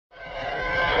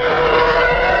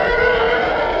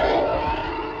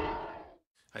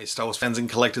Hey Star Wars fans and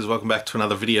collectors, welcome back to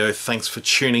another video. Thanks for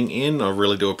tuning in, I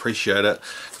really do appreciate it.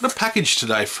 Got a package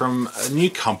today from a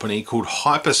new company called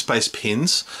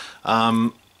HYPERSPACEPINS.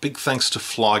 Big thanks to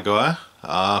Fly Guy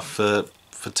for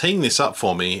teeing this up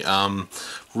for me.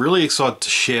 Really excited to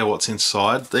share what's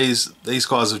inside. These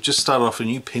guys have just started off a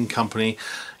new pin company,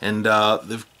 and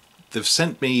they've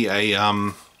sent me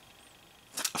a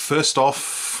first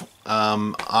off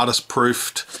artist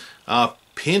proofed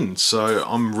pin, so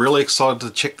I'm really excited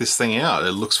to check this thing out.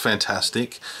 It looks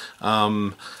fantastic.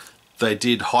 They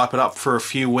did hype it up for a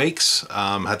few weeks,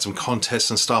 had some contests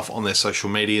and stuff on their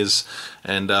social medias,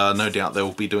 and no doubt they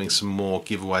will be doing some more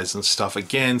giveaways and stuff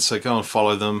again, so go and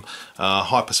follow them.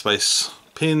 Hyperspace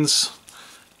Pins,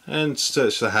 and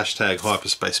search the hashtag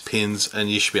HyperspacePins and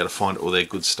you should be able to find all their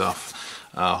good stuff.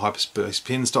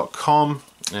 HyperspacePins.com,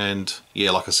 and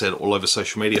yeah, like I said, all over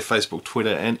social media, Facebook,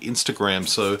 Twitter and Instagram.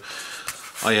 So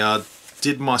I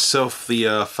did myself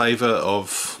the favour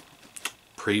of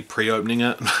pre-opening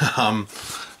it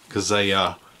because they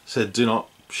said do not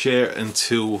share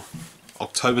until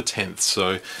October 10th,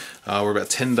 so we're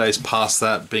about 10 days past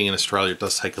that. Being in Australia, it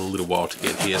does take a little while to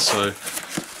get here, so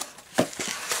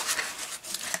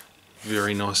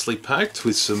very nicely packed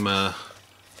with some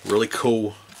really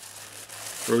cool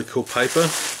paper.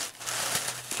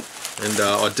 And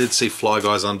I did see Fly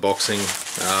Guy's unboxing,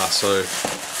 so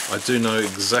I do know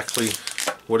exactly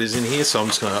what is in here, so I'm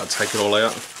just going to take it all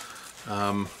out.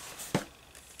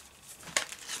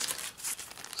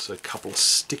 So a couple of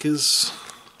stickers.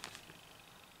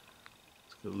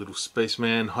 It's got a little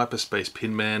spaceman, Hyperspace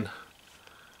Pin Man,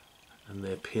 and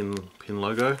their pin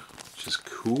logo, which is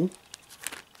cool.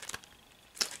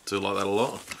 Do like that a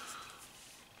lot.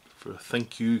 For a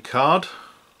thank you card.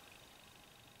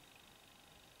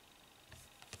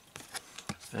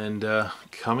 And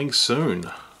coming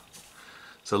soon.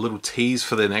 So a little tease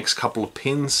for their next couple of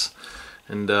pins,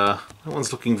 and that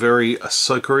one's looking very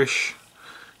Ahsoka-ish,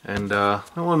 and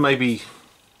that one maybe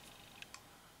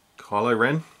Kylo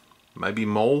Ren, maybe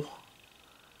Maul.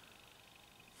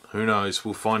 Who knows?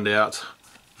 We'll find out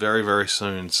very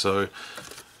soon. So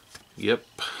yep,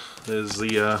 there's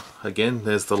the again,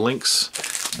 there's the links,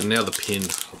 and now the pin.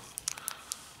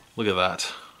 Look at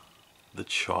that, the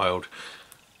child.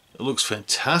 It looks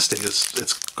fantastic.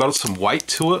 It's got some weight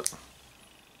to it.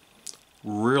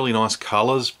 Really nice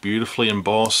colours, beautifully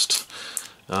embossed.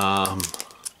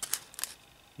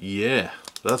 Yeah,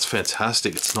 that's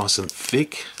fantastic. It's nice and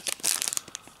thick.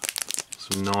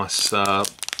 Some nice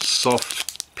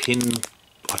soft pin,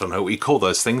 I don't know what you call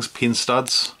those things, pin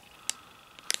studs.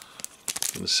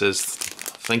 And it says,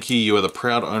 thank you, you are the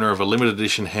proud owner of a limited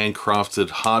edition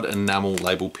handcrafted hard enamel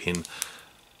label pin.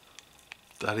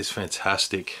 That is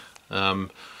fantastic.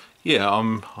 Yeah,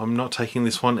 I'm not taking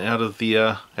this one out of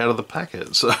the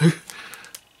packet, so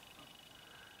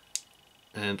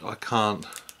and I can't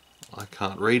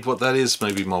read what that is.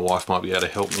 Maybe my wife might be able to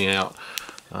help me out,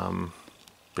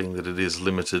 being that it is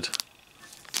limited.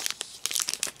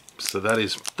 So that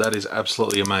is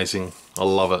absolutely amazing. I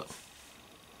love it.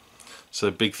 So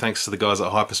big thanks to the guys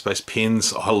at Hyperspace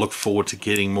Pins. I look forward to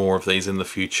getting more of these in the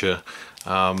future.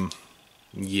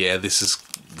 Yeah, this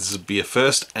would be a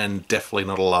first and definitely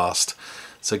not a last.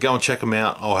 So go and check them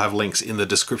out. I'll have links in the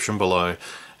description below,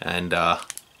 and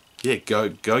yeah, go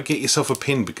get yourself a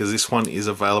pin, because this one is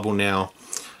available now.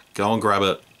 Go and grab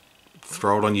it,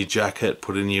 throw it on your jacket,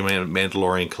 put it in your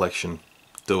Mandalorian collection.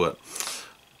 Do it.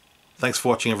 Thanks for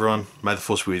watching, everyone. May the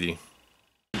Force be with you.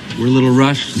 We're a little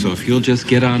rushed, so if you'll just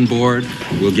get on board,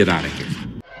 we'll get out of here.